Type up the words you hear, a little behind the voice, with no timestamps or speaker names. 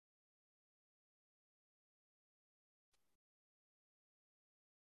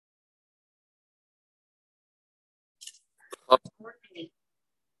Of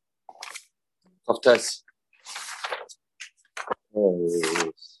test. Okay.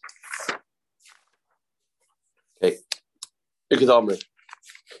 It's the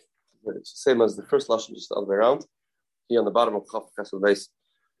same as the first lashon, just the other way around. Here on the bottom of Chaf Castle base.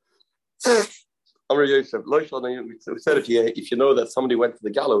 We said if you know that somebody went to the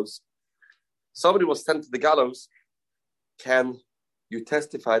gallows, somebody was sent to the gallows, can you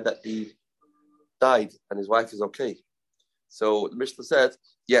testify that he died and his wife is okay? So the Mishnah said,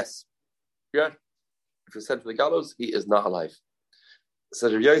 yes. Yeah. If he's sent to the gallows, he is not alive. So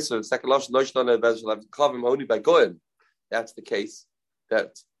Rav Yosef, second lashon, only by Goyim. That's the case.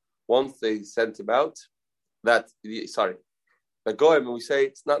 That once they sent him out, by Goyim, we say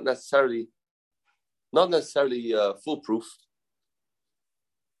it's not necessarily foolproof.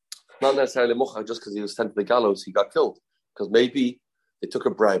 Not necessarily muchach, just because he was sent to the gallows, he got killed. Because maybe they took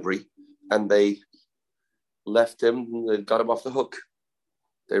a bribery and they left him, they got him off the hook.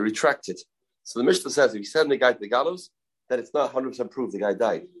 They retracted. So the Mishnah says if you send the guy to the gallows, then it's not 100% proof the guy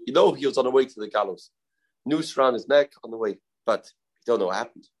died. You know he was on the way to the gallows. Noose around his neck on the way, but you don't know what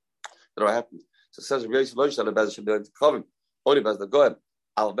happened. So it says only Bez the Goyim.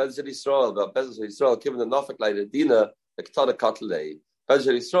 Al Bez Yisrael, the Bez Yisrael, given the Nafik like the Dina, the Ketana Katlei. Bez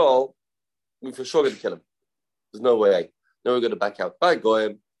Yisrael, we for sure going to kill him. There's no way. No, we're going to back out. By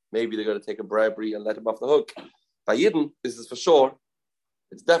Goyim, maybe they're going to take a bribery and let him off the hook. By Yidden, this is for sure.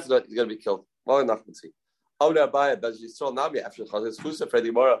 It's definite he's going to be killed. Well, not to see. How do I buy it? Bez Yisrael Nami after Chazis Chusa Freddy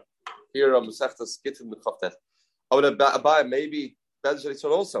Mora here on Masechtas Gittin the Chavtet. I would buy maybe Bez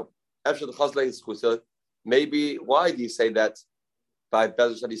Yisrael also after the Chazis Chusa. Maybe why do you say that by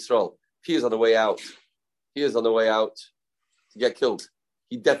Bez Yisrael? He is on the way out. He is on the way out to get killed.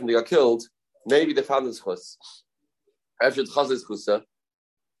 He definitely got killed. Maybe they found his chus after the Chazis Chusa,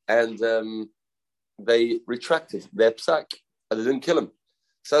 and they retracted their psak and they didn't kill him.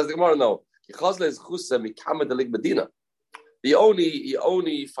 Says the Gemara, no. He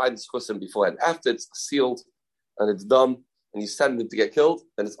only finds chusim beforehand. After it's sealed and it's done, and you send him to get killed,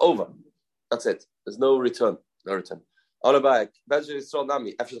 then it's over. That's it. There's no return. No return.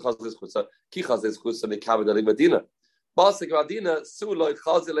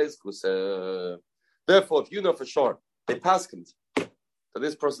 Therefore, if you know for sure, they passed him. So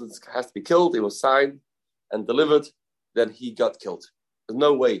this person has to be killed. It was signed and delivered. Then he got killed. There's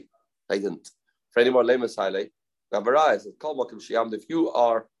no way they didn't. For any more lame asile, if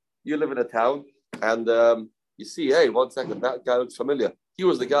you live in a town and you see, hey, 1 second, that guy looks familiar. He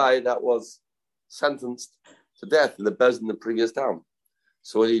was the guy that was sentenced to death in the Bezdin in the previous town.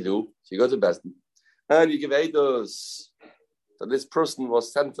 So what do? So you go to Bezdin and you give eidos that this person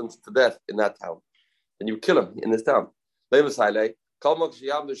was sentenced to death in that town, and you kill him in this town. Lame asile,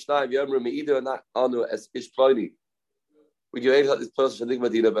 we give aid that this person shadik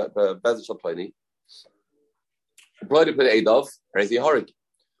medina bezin shal pliny. Pliny put aid of raise the horig.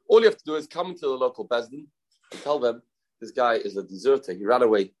 All you have to do is come to the local bezdin and tell them this guy is a deserter. He ran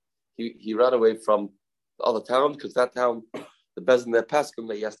away. He ran away from the other town because that town, the bezdin there passed him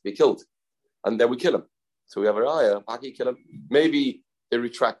that he has to be killed, and then we kill him. So we have a raya. Baki kill him. Maybe they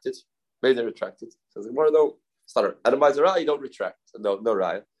retracted. Says no. Stutter. And by the raya, you don't retract. No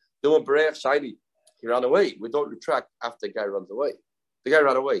raya. The one berech shiny. He ran away. We don't retract after the guy runs away. The guy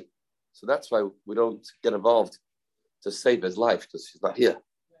ran away. So that's why we don't get involved to save his life because he's not here.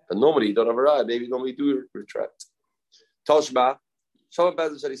 But normally you don't have a raya. Maybe normally do retract. Toshma, Shalom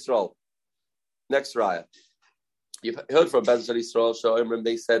Bezin Shal Yisrael. Next raya. You've heard from Bezin Shal Yisrael, Shoimrim,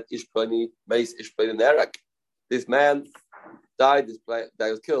 they said, Ishplani, Meis, Ishplani, Nerak. This man died, this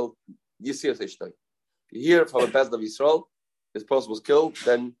guy was killed. Yisir Ishtoi. You hear from a Bezin of Yisrael, this person was killed,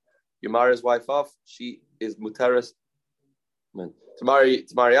 then you marry his wife off. She is muteris to marry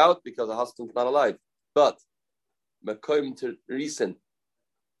out because her husband's not alive. But mekoim to reason.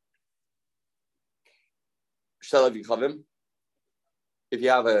 If you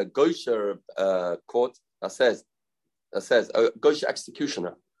have a gosher court that says a gosher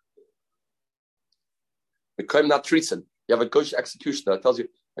executioner, mekoim not reason. You have a gosher executioner that tells you,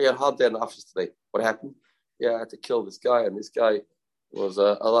 "I had a hard day in the office today. What happened? Yeah, I had to kill this guy, and this guy." Was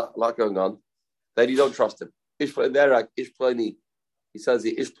a lot going on. Then you don't trust him. Ishplani Nerak, Ishplani. He says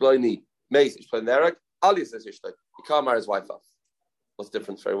he Ishplani Meis, Ishplani Nerak. Ali says Ishplani. He can't marry his wife off. What's the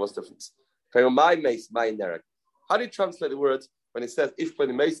difference? What's the difference? My Meis, my Nerak. How do you translate the words when it says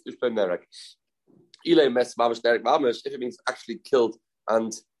Ishplani Meis, Ishplani Nerak? Ilay Mes Mamish Nerak Mamish. If it means actually killed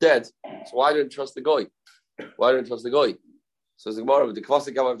and dead, so why don't you trust the goy? Why don't you trust the goy? So the Gemara with the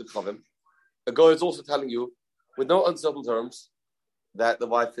Kvasik Gav of the Chavim. The goy is also telling you, with no uncertain terms, that the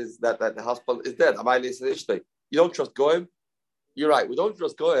wife is that the husband is dead. You don't trust Goyim you're right. We don't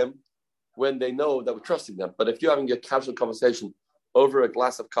trust Goyim when they know that we're trusting them. But if you're having a casual conversation over a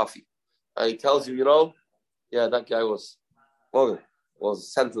glass of coffee, and he tells you, that guy was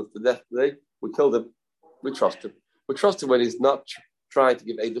sentenced to death today. We killed him. We trust him. We trust him when he's not trying to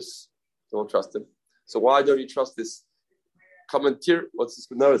give edus. Don't trust him. So why don't you trust this commentator? What's this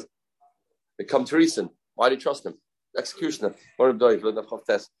notice? The commentator. Why do you trust him? Executioner. Why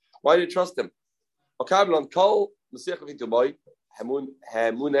do you trust him?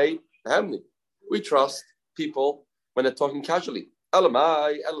 We trust people when they're talking casually.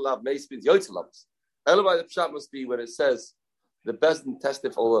 Elamai the pshat must be when it says the bezdin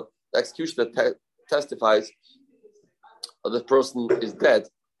testifies, or the executioner testifies that the person is dead.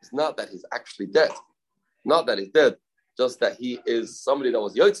 It's not that he's actually dead. Not that he's dead, just that he is somebody that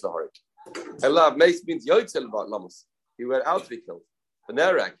was Yotze Harik. Elav Meis means Yotze Lamas. He went out to be killed.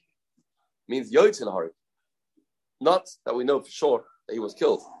 Benerag means Yotze Harik. Not that we know for sure that he was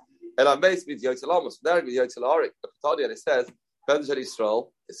killed. Elav Meis means Yotze Lamas. Benerag means Yotze Harik. The Qatadi, and it says, Ben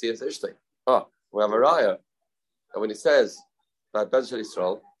Yisrael is Siyas Ishtay. We have a raya. And when he says that Ben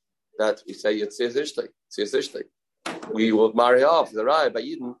Yisrael, that we say it's Siyas Ishtay. We will marry off the raya by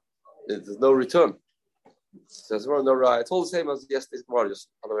Eden. There's no return. Says we're no raya. It's all the same as yesterday's tomorrow, just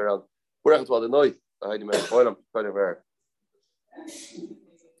on the way around. We're going to the night. I had him oil. I'm trying to wear.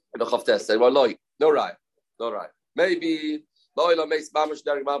 And the Chavtes said, well, no raya. Maybe Loila makes mamish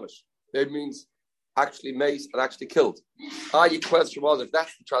derek mamish. It means actually maced and actually killed. Your question was, if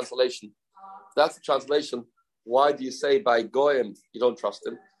that's the translation, why do you say by goyim you don't trust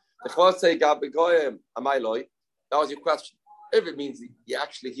him? The Chavaz say gab goyim amayloi. That was your question. If it means you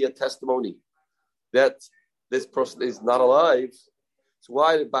actually hear testimony that this person is not alive, so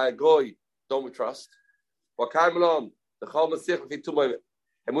why by a goy don't we trust? Every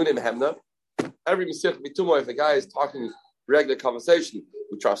Masech V'Tumah, if the guy is talking regular conversation,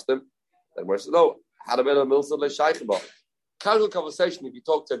 we trust him. Then we're saying, no, casual conversation, if you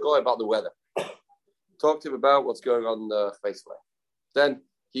talk to a guy about the weather, talk to him about what's going on in the Facebook, then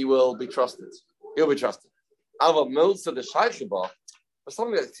he will be trusted. He'll be trusted. But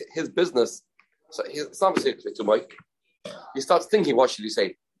something like his business, so it's not Masech V'Tumah. He starts thinking, what should he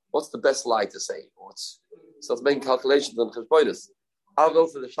say? What's the best lie to say? He starts making calculations on his bonus. I'll go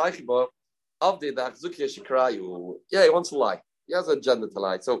to the Shaykhibah. Yeah, he wants to lie. He has an agenda to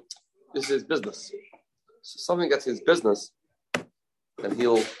lie. So this is his business. So something gets his business, and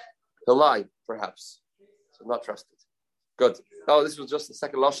he'll lie, perhaps. So not trusted. Good. Now this was just the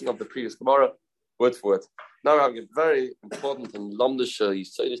second lashon of the previous Gemara, word for word. Now we're having a very important and lomdish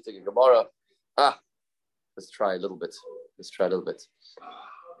Yisraelish Gemara. Let's try a little bit. This is a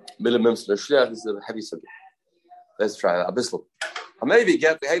heavy subject. Let's try a bissel. I maybe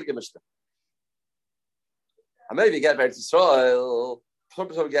get the Heilige Mishnah. I maybe get Eretz Yisrael. Some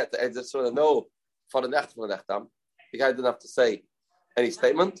people get the Eretz Yisrael. No, for the Nechtam. The guy didn't have to say any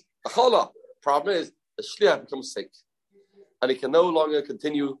statement. The problem is the Shliach becomes sick, and he can no longer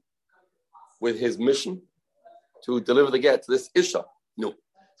continue with his mission to deliver the get to this Isha. No.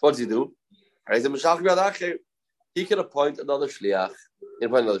 So what does he do? He can appoint another Shliach.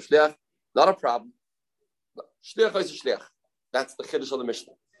 Not a problem. Shliach is a Shliach. That's the Chiddush of the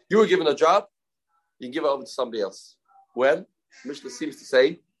Mishnah. You were given a job, you give it over to somebody else. When? Mishnah seems to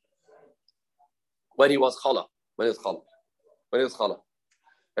say, when he was Chala. He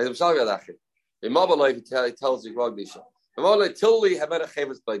tells you,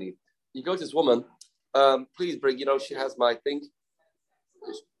 you go to this woman, please bring, she has my thing,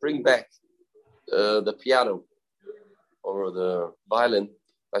 bring back the piano or the violin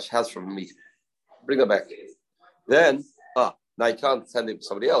that she has from me. Bring her back. Then, now you can't send it to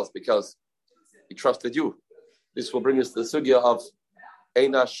somebody else because he trusted you. This will bring us to the sugya of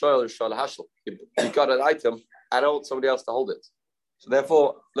Eina Shoel Shoel Hashel. You got an item, I don't want somebody else to hold it. So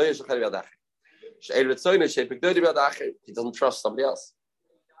therefore, he doesn't trust somebody else.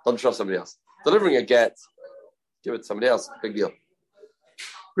 Delivering a get, give it to somebody else. Big deal.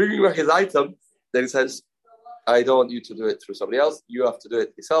 Bringing back his item, then he says, I don't want you to do it through somebody else. You have to do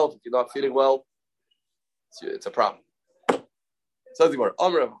it yourself. If you're not feeling well, it's a problem.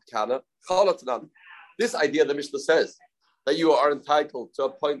 This idea the Mishnah says that you are entitled to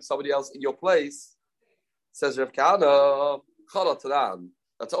appoint somebody else in your place, says Rav Kahana,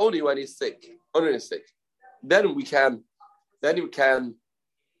 that's only when he's sick. Then you can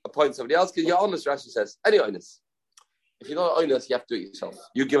appoint somebody else because you're honest. Rashi says any honest. If you're not honest, you have to do it yourself.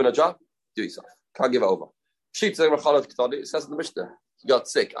 You're given a job, do it yourself. Can't give it over. It says in the Mishnah, he got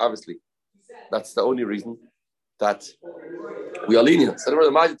sick. Obviously, that's the only reason that we are lenient. So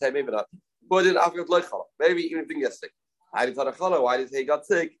maybe not. Maybe even if he gets sick. Why did he say he got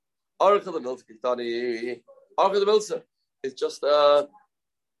sick? Archa the Milsa. It's just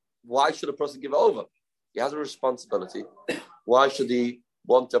why should a person give it over? He has a responsibility. Why should he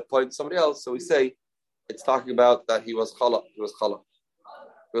want to appoint somebody else? So we say it's talking about that he was chala. He was chala.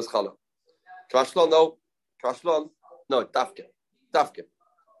 Kashlan, no. No, Dafke.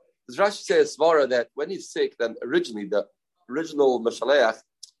 Does Rashi say a svara that when he's sick, then originally the original Mashaleach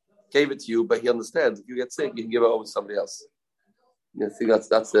gave it to you, but he understands if you get sick, you can give it over to somebody else. I think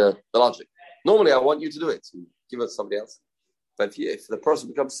that's the logic. Normally, I want you to do it, to give it to somebody else. But if the person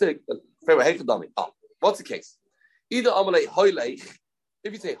becomes sick, then what's the case? Either Amalei Hoylech,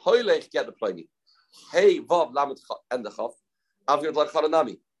 if you say Hoylech, get the pliny. Hey, Vav Lamet and the Chaf, Avgad like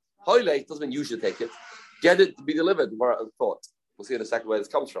Haranami. Hoylech doesn't mean you should take it. Get it to be delivered, more as thought. We'll see in a second where this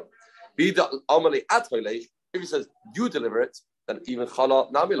comes from. Be the Amalei at Hoylech, if he says you deliver it, then even Chala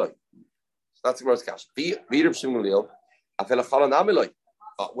Namiloi. So that's the first cash. Be Rav Shimon Gamliel, Afela Chala Namiloi.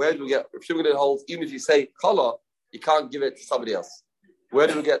 Where do we get Rav Shimon Gamliel holds, even if you say Chala, you can't give it to somebody else. Where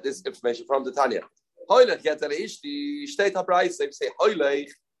do we get this information from? The Tanya. Hoylech get the ishti state habraisa. If you say Hoylech,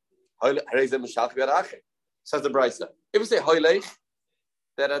 says the Brisa. If you say Hoylech,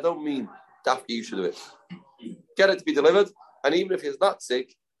 then I don't mean Dafki you should do it. Get it to be delivered, and even if he's not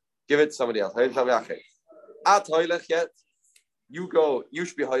sick, give it to somebody else. At Hoylech yet, you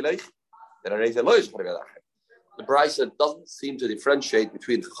should be Hoylech, then I raise a loish. The Brisa doesn't seem to differentiate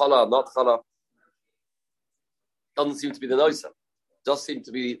between Chala and not Chala. Doesn't seem to be the noisa. Does seem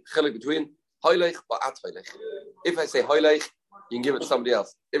to be chilik between Hoylech or at Hoylech. If I say Hoylech, you can give it to somebody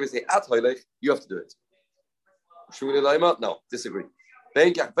else. If I say at Hoylech, you have to do it. No, disagree.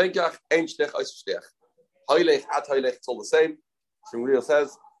 Benkach, ein shtech, ois shtech. Hoylech, at Hoylech, it's all the same. Shmuel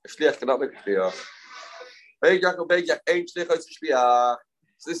says, a shtech cannot make a shtech. Benkach, ein shtech, ois shtech.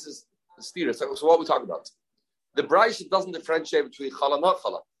 So this is the steer. So what we're talking about. The Brisa doesn't differentiate between Chala and not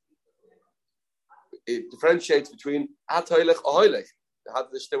Chala. It differentiates between at Hoylech or Hoylech. How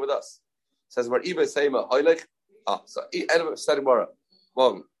does this stay with us? It says where Iba Seima Hoylech. So anyway, study more.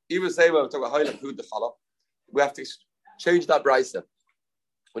 Well, Iba Seima talk about Hoylech who the Chala. We have to change that Brisa.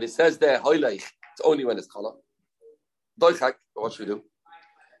 When it says there Hoylech, it's only when it's Chala. Doichak, what should we do?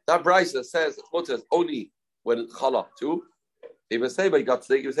 That Brisa says it's only when it's Chala too. Iba Seima you got to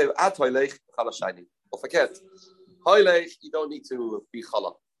say Iba Seima at Hoylech Chala shiny. Or forget Hoylech, you don't need to be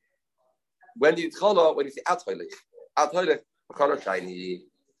Chala. When you chala, when you say at Hoylech, chala shiny.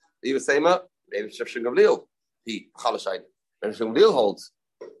 Even same, maybe Rav Shimon Gamliel, he chala shiny. Rav Shimon Gamliel holds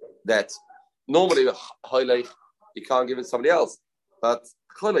that normally Hoylech you can't give it to somebody else, but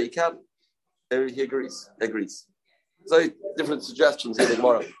chala you can. He agrees. So different suggestions here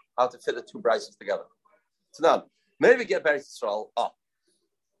tomorrow how to fit the two Brises together. So now maybe get Beretz Yisrael up.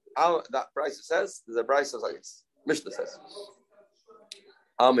 That Brisa says there's a Brisa like this. Mishnah says.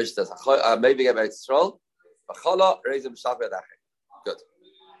 Amish says, maybe get Beretz Yisrael. Good.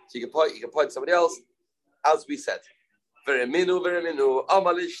 So you can point somebody else, as we said. Very minu.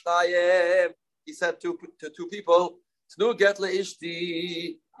 He said to two people, "Tnu get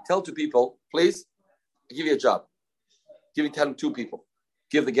leishti." Tell two people, please. I'll give you a job. Tell two people.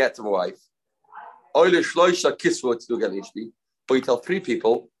 Give the get to my wife. Oile shloisha kisvu tnu get leishti. Or you tell three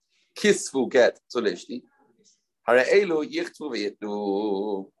people, kisvu get to leishti.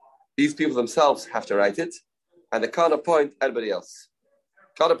 These people themselves have to write it, and they can't appoint anybody else.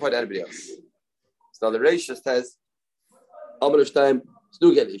 So now the Reisha says,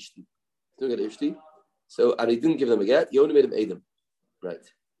 so, and he didn't give them a get, he only made them Adam.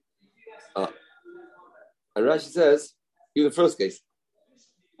 Right. And Rashi says, in the first case,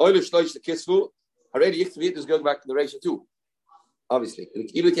 is going back to the Reisha too. Obviously.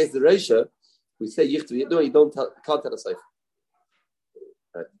 In the case of the Reisha, we say Yichtu, no, you can't tell a cipher.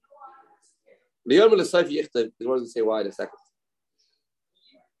 Right. The Yom Cipher Yichtu, we're going to say why in a second.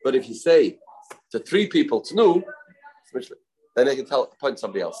 But if you say to three people to know, then they can point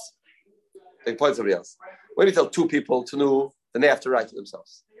somebody else. When you tell two people to know, then they have to write it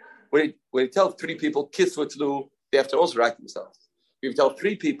themselves. When you tell three people kiss for to know, they have to also write themselves. If you tell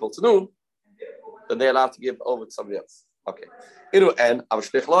three people to know, then they're allowed to give over to somebody else. Okay.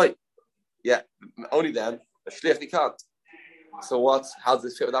 Yeah, only then a shliach can't. So how does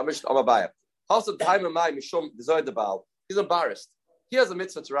this fit with that mission? Amabaya. Also, time of my mishum desired the Baal. He's embarrassed. He has a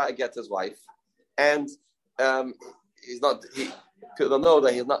mitzvah to write and get his wife, and he's not. People know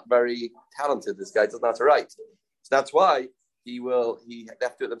that he's not very talented. This guy doesn't know how to write. So that's why he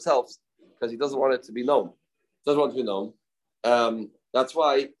have to do it themselves because he doesn't want it to be known. That's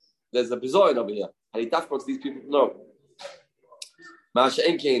why there's a bizoin over here, and he definitely wants these people to know. Masha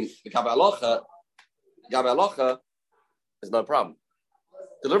Enkin, the Gabi Alocha, is not a problem.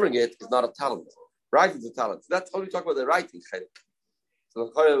 Delivering it is not a talent. Writing is a talent. That's only talking about the writing.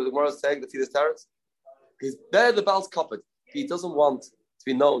 So the Gemara is saying that he is talents. He's there the Baal's Kapit. He doesn't want to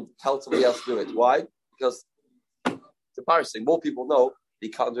be known to tell somebody else to do it. Why? Because it's embarrassing. More people know he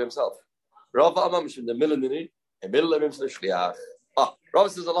can't do himself. Rav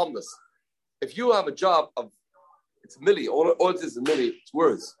says alumnus. If you have a job of it's milli, all it is milli, it's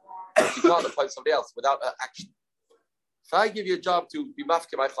words. You can't appoint somebody else without action. If I give you a job to be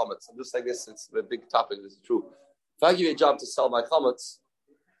mafke my chametz, I'm just saying this, it's a big topic, this is true. If I give you a job to sell my chametz,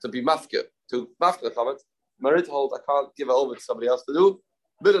 to be mafke the chametz, Merit hold, I can't give it over to somebody else to do.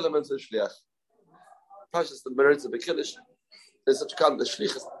 Middle elements of shliach. Precious the merits of the kiddush. There's such a kind of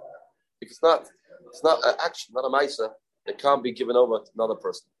shliach. If it's not an action, not a ma'isa, it can't be given over to another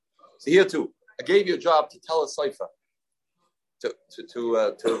person. So here too, I gave you a job to tell a cipher to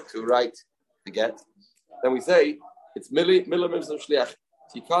write the get. Then we say it's millimeters of shliach.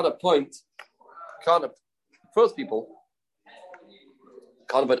 So you can't appoint other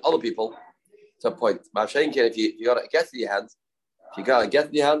people to appoint. If you got a get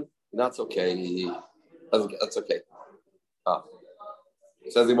in your hand, that's okay. That's okay.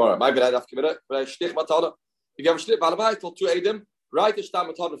 Says the Gemara. My bad. If you have a shliach balabait, told two edim, write a shtam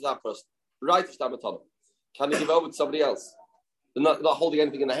matana for that person. Write a shtam matana. Can you give over to somebody else? They're not holding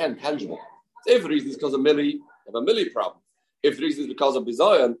anything in their hand, tangible. So if the reason is because of milli, have a milli problem. If the reason is because of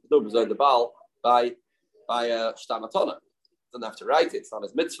bizayon, no bizayon the baal by shtam matana. Doesn't have to write it. It's not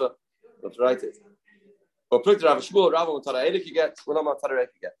his mitzvah. Don't write it. Or put Rav Shmuel, Rav Matara Elik you get, Rav Matara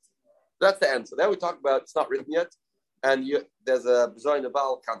Elik you get. That's the answer. Then we talk about it's not written yet, and there's a B'zoyin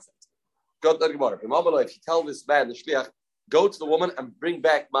Abal concept. Go to the Gemara. If you tell this man, the shliach, go to the woman and bring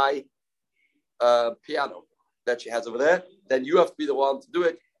back my piano that she has over there, then you have to be the one to do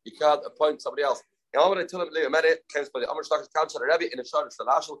it. You can't appoint somebody else.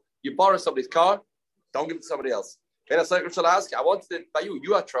 You borrow somebody's car, don't give it to somebody else. I wanted it by you.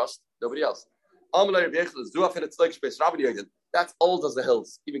 You have trust, nobody else. That's old as the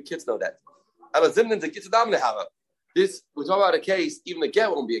hills. Even kids know that. This, we're talking about a case, even a get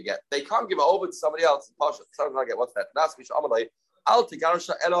won't be a get. They can't give it over to somebody else. Somebody can't get, what's that? I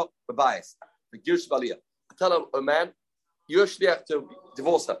tell a man, you're shliach to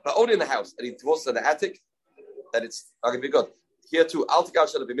divorce her, but only in the house. And he divorces her in the attic, then it's not going to be good. Here too,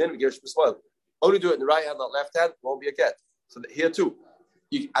 only do it in the right hand, not left hand, won't be a get. So here too,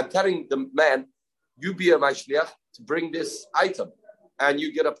 I'm telling the man, you be a my shliach to bring this item, and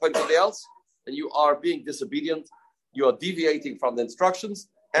you get appointed somebody else, and you are being disobedient, you are deviating from the instructions,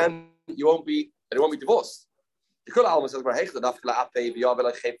 and it won't be divorced.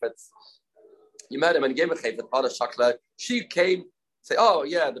 You met him and gave him a chayfet, she came, say, oh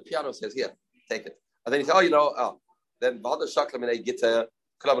yeah, the piano says here, take it. And then he said, then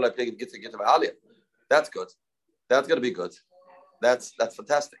that's good. That's going to be good. That's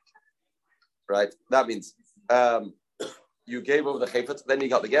fantastic. Right? That means you gave over the chayfet, then you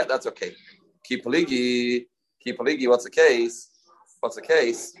got the get, that's okay. Keep poligi, what's the case?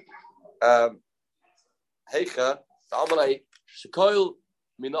 Heicha, Ta'amalei, Shekoil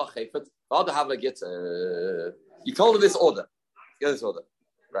Minach Chayfet, Father have a get. You told him this order.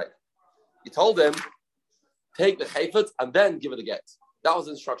 Right. You told him, take the chayfet and then give it a get. That was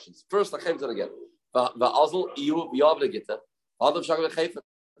the instructions. First, the chayfet and a get. Va'azl, iyu, v'yav legita. Father of shakal chayfet.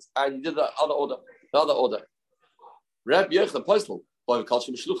 And you did the other order. Reb Yech, the apostle, boy,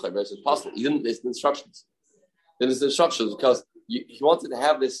 Kalshim Shluchai, versus apostle. He didn't listen to instructions. Then there's the instructions because he wanted to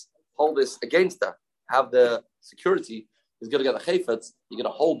have this, hold this against that, have the security. He's going to get the chayfets. You're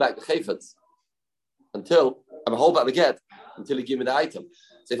going to hold back the chayfets hold back the get until you give me the item.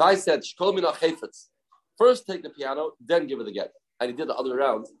 So if I said shkol mina chayfets, first take the piano, then give it the get, and he did the other way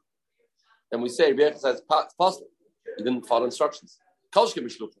around, and we say Rebbe says it's possible. He didn't follow instructions. Kalshke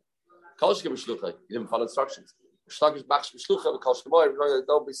b'shlucha. He didn't follow instructions. Don't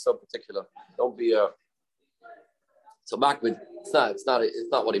be so particular. Don't be so makbid. It's not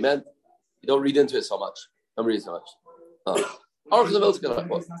what he meant. You don't read into it so much. Don't read so much.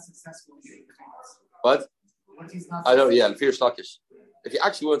 What? I don't. Yeah, and fear shlackish. If you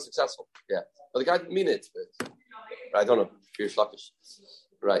actually weren't successful, yeah. But the guy didn't mean it. But, I don't know. Fear shlackish.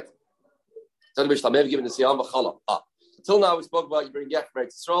 Right. Until now, we spoke about you bring Yech from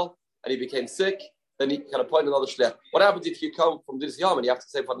Eretz Yisrael, and he became sick. Then he can appoint another shliach. What happens if you come from this yom and you have to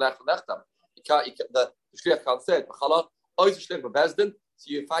say for nechtam? The shliach can't say it. So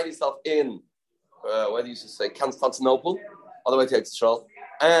you find yourself in where do you say Constantinople, all the way to Eretz Yisrael,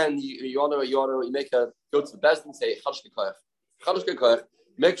 and you want to go to the bezdin and say Chadosh Koyach,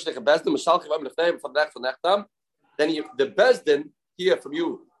 make shliach bezdin, Mishal Chivim Lefneim for nechtam, then the Bezdin hear from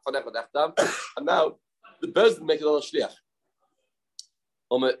you, and now the Bezdin make another shliach.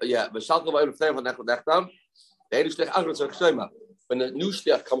 When the new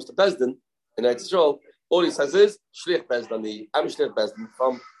shliach comes to Bezdin in Israel, all he says is shliach Bezdani. I'm shliach Bezdin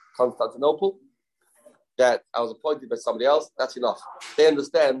from Constantinople. That I was appointed by somebody else. That's enough. They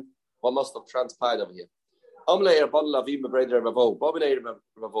understand what must have transpired over here. What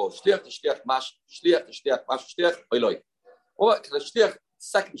can a shliach,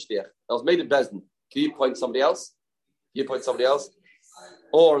 second shliach that was made in Bezdin? Can you appoint somebody else? Can you appoint somebody else?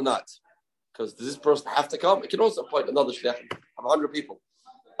 Or not? Because does this person have to come? It can also appoint another shliach. Have 100 people.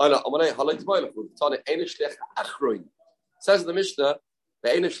 Says the Mishnah,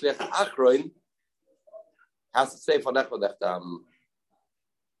 the Ein shliach achroin has to say for doesn't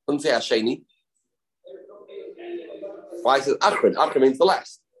say Hasheni. Why is it achroin? Achroin means the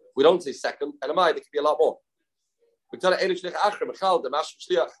last. We don't say second. And there could be a lot more. We tell it Ein shliach achroin mechal the mash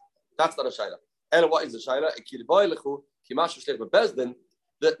shliach. That's not a shayla. And what is the shayla?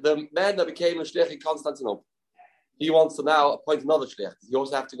 The man that became a shliach in Constantinople, he wants to now appoint another shliach. Does he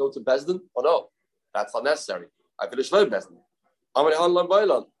also have to go to Bezdin? Or no? That's unnecessary. I feel shloim Bezdin.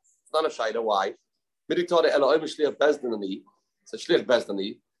 It's not a shayla. Why? It's a shliach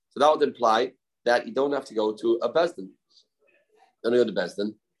Bezdani. So that would imply that you don't have to go to a Bezdin. Don't go to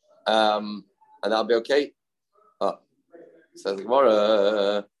Bezdin. And that'll be okay. Says the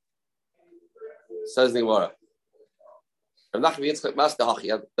Gemara. I'm not going to master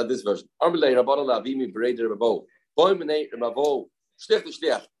that this version.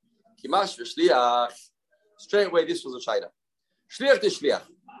 Straight away, this was a shayla. Shliach the shliach.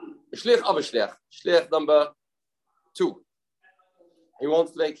 Shliach of a shliach. Shliach number 2. He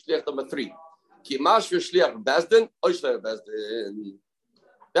wants to make shliach number 3.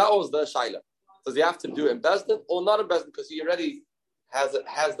 That was the shayla. Does he have to do it in Bezdin or not in Bezdin? Because he already has the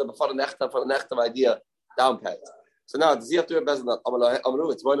for the nechta idea down pat. So now does he have to do it in Bezdin?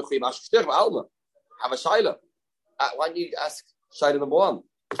 Have a shayla. Why don't you ask shayla number 1?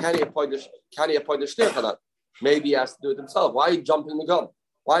 Can he appoint the shliach or not? Maybe he has to do it himself. Why are you jumping the gun?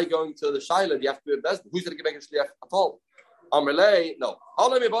 Why are you going to the shayla? Do you have to do it Bezdin? Who's going to make a shliach at all? Amalei, no. That's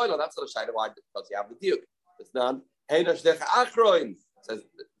not a shayla. Why? Because you have the diuk. It's not. Hey, the shliach achroin says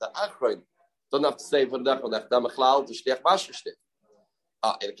the achroin. Don't have to say for the Damachlal to shliach masher shliach.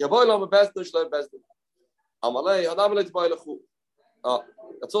 In Kaboil, Bezdin, shliach Bezdin. Amalei, Adamalei to boilachu.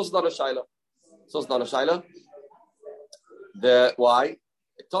 That's also not a shayla. It's also not a shayla. The why?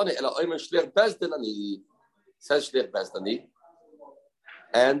 Tony ela oimer shliach Bezdin ani says shliach Bezdani,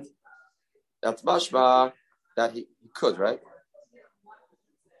 and that's mashma that he could, right?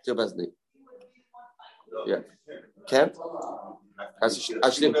 Shliach Bezdani. Yeah, can't. Yes,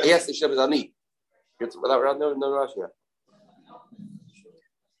 shliach Bezdani. Without around no rush here.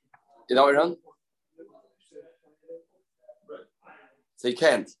 You know what around? So you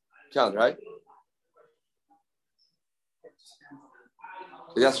can't, right?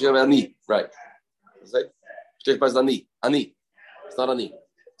 Yes, shliach Bezdani, right? Shliach Bezdani, ani. It's not ani.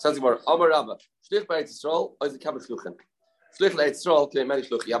 Says the word Amar Rabba. Shliach Beit Yisrael is the kabel shluchim. Shliach Beit Yisrael can many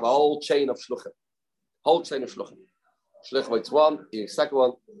shluchim. You have a whole chain of shluchim. Shliach Beit 1, here second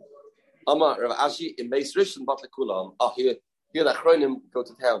one. Amar Rav Ashi in Beis Rishon Bat Lekulam. Here the Achronim go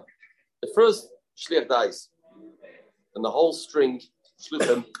to town. The first shliach dies, and the whole string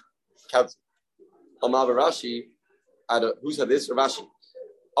shluchim counts. Amar Rashi, who said this? Rav Ashi.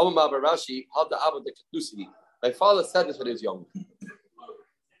 Amar Rashi had the Abba de Kedusini. My father said this when he was young.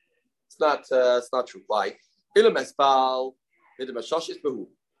 It's not true. Why? If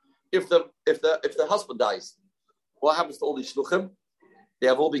the husband dies, what happens to all these shluchim? They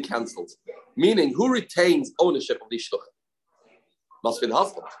have all been cancelled. Meaning, who retains ownership of these shluchim? Must be the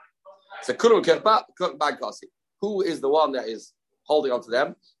husband. So who is the one that is holding on to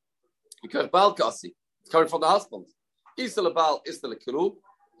them? It's coming from the husband.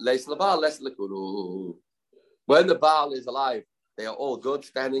 When the Baal is alive, they are all good,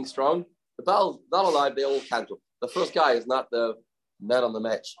 standing strong. The Baal not alive, they all cancel. The first guy is not the man on the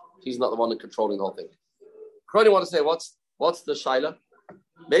match. He's not the one controlling the whole thing. I want to say, what's the shayla?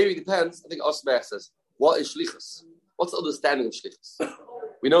 Maybe it depends. I think Osmer says, what is shlichus? What's the understanding of shlichus?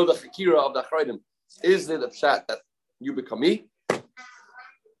 We know the chakira of the achronim. Is it a pshat that you become me?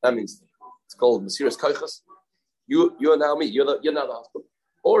 That means it's called mesiras koichas. You are now me. You're now the husband.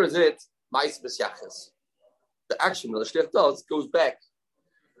 Or is it mais b'syachas? The action that the shlich does goes back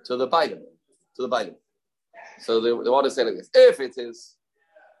to the bailim. So they want to say like this: if it is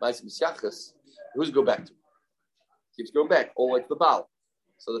mais b'syachas, who's it go back to? Keeps going back all the way to the Baal.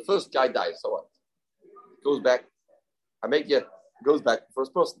 So the first guy dies. So what? It goes back I make you, goes back to the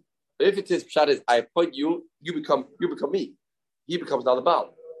first person. But if it is pshat is, I appoint you, you become me. He becomes now the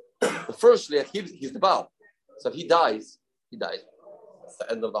Baal. The first shliach, he's the Baal. So if he dies, That's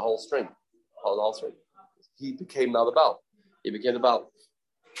the end of the whole string. The whole string. He became now the Baal. He became the Baal.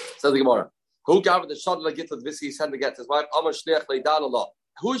 Says the Gemara. Who gathered the shadla Gittin this he sent to get his wife? Amar shliach leidan Allah.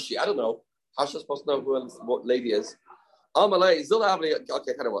 Who is she? I don't know. How's she supposed to know what lady is? Amalei zil havli.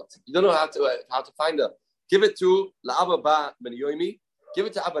 Okay, kind of what? You don't know how to find her. Give it to La'aba Ba Ben Yomi. Give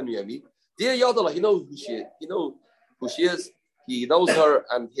it to Abba Ben Yomi. Dear Yadallah, he knows who she is. He knows who she is. He knows her,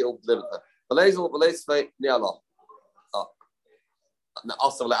 and he'll live with her. Velezil velezvei ni'allah.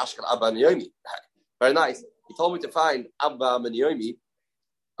 Very nice. He told me to find Abba Ben Yomi.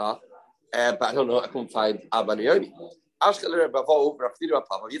 But I don't know. I couldn't find Abba Ben Yomi. You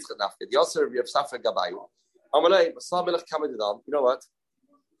know what?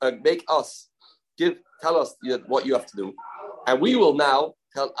 Tell us what you have to do, and we will now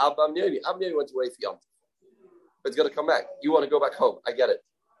tell Abba Ben Yomi. Abba Ben Yomi went away for Yom, but he's going to come back. You want to go back home? I get it.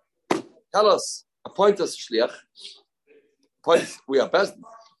 Tell us, appoint us shliach. We are best,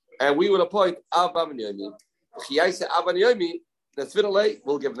 and we will appoint Abba Ben Yomi. Abba Ben Yomi,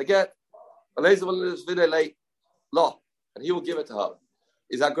 we'll give him the get. Law, and he will give it to her.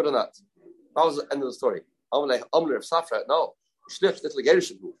 Is that good or not? That was the end of the story. No.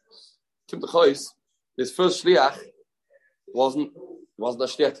 His first shliach wasn't a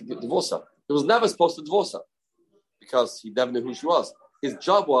shliach to divorce her. He was never supposed to divorce her because he never knew who she was. His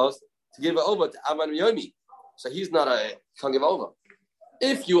job was to give it over to Abba Ben Yomi. So he's not can't give over.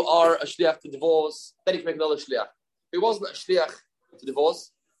 If you are a shliach to divorce, then you can make another shliach. He wasn't a shliach to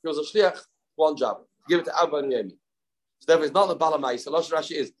divorce. He was a shliach one job. Give it to Abba Ben Yomi. So therefore, he's not the Balamaisa. Losh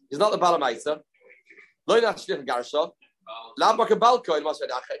Rashi is. He's not the Balamaisa. Lo yinach shliach garsha. Labak balko in masay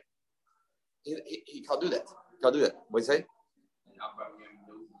dachay. He can't do that. What do you say?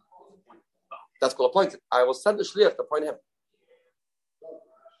 That's called appointed. I was sent the shliach to appoint him.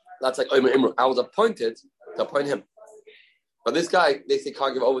 That's like Omer Imru. I was appointed to appoint him. But this guy, they say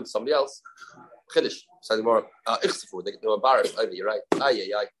can't give over to somebody else. Chiddush. Says more. They were embarrassed. You're right.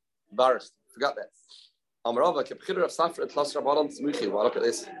 Embarrassed. Forgot that. Amarava kepchidor of Safra and Tlas Rabbanon Tzmuchi. Well, look at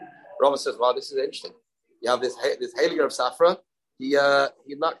this. Rava says, "Wow, this is interesting. You have this Heiliger of Safra. He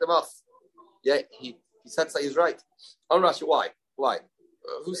knocked him off. Yeah, he said that he's right. On Rashi, why?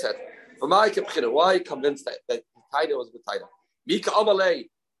 Who said? Why are you convinced that the Taina was a good Taina? Mika Amalei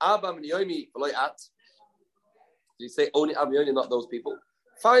Abba Ben Yomi v'loy at. Did he say only Abba Ben Yomi, not those people?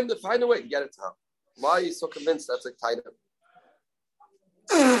 Find a way to get it to her. Why are you so convinced that's a Taina?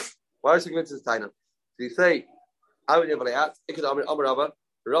 Why are you so convinced it's a Taina? Did he say Abba Ben Yomi v'loy at? Ikad Amar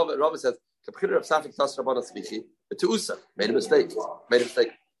Rava says Kapchidor of Safik Tas Rabbanon Tzvichi. The Tuusa made a mistake.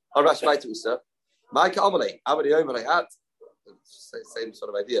 Al Rashi by Tuusa. Ma'ika Amalei Abba Ben Yomi v'loy at. Same sort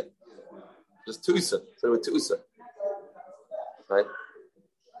of idea. Just Tuusa. So with Tuusa. Right?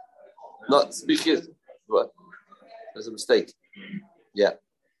 Not Tzvichi. What? There's a mistake. Yeah.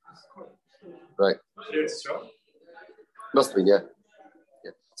 Right. Must have been, yeah.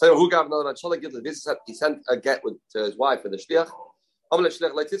 So who gave another Chala Gittin? This is he sent a get to his wife with the shliach. Amalei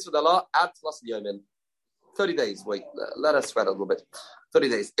shliach leitis with Allah at last yomin. 30 days. Wait, let us sweat a little bit. 30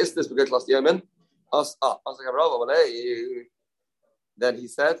 days. Is this because last yomin? Then he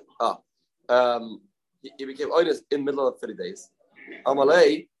said, he became honest in the middle of 30 days.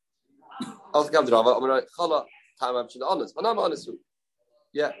 Amalei, honest. I'm honest.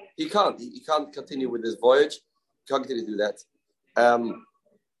 Yeah, he can't. He can't continue with his voyage. He can't continue to do that. And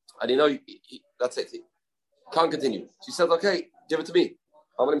that's it. He can't continue. She said, okay, give it to me.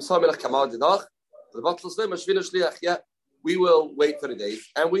 Yeah, we will wait 30 days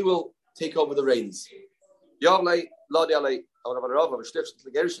and we will take over the reins. In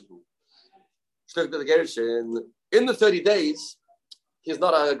the 30 days, he's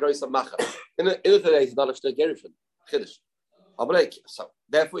not a gross of macha. In the 30 days, he's not a shliach gerushin. Chiddush. So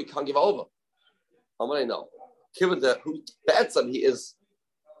therefore, he can't give over. No. Given the he is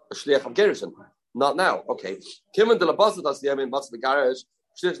a shliach of gerushin. Not now. Okay. Given the labasa das yamin what's the garage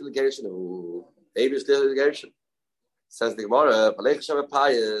shliach of gerushin. Maybe it's shliach of gerushin. Says the Gemara.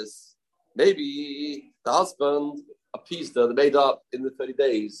 Maybe the husband appeased her. They made up in the 30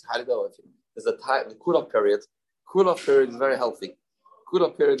 days. How do you know? There's a time, the cool-off period. Cool-off period is very healthy.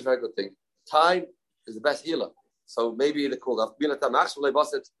 Cool-off period is a very good thing. Time is the best healer. So maybe the cool-off.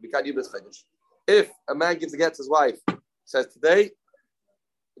 If a man gives a get to his wife, says today,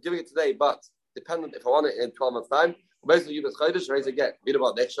 I'm giving it today, but dependent if I want it in 12 months' time, basically you raise a get. Read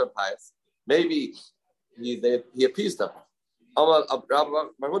about next year pious. Maybe he appeased her.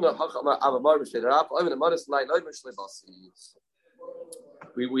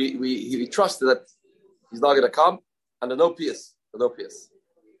 We trusted that he's not going to come, and there's no PS. There's no PS.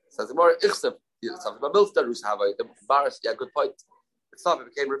 Says the more Ichsev. The Baris, yeah, good point. It's not,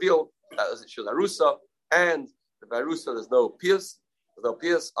 it became revealed that was Shul Arusa, and the Arusa there's no PS. There's no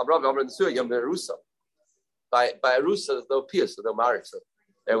PS. By Arusa there's no PS, there's no marriage. So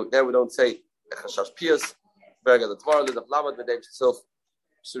there we don't say Chashash PS. Berger the Tvar, the Lamad, the Dave himself,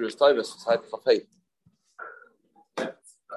 Surah Tavis, type of faith.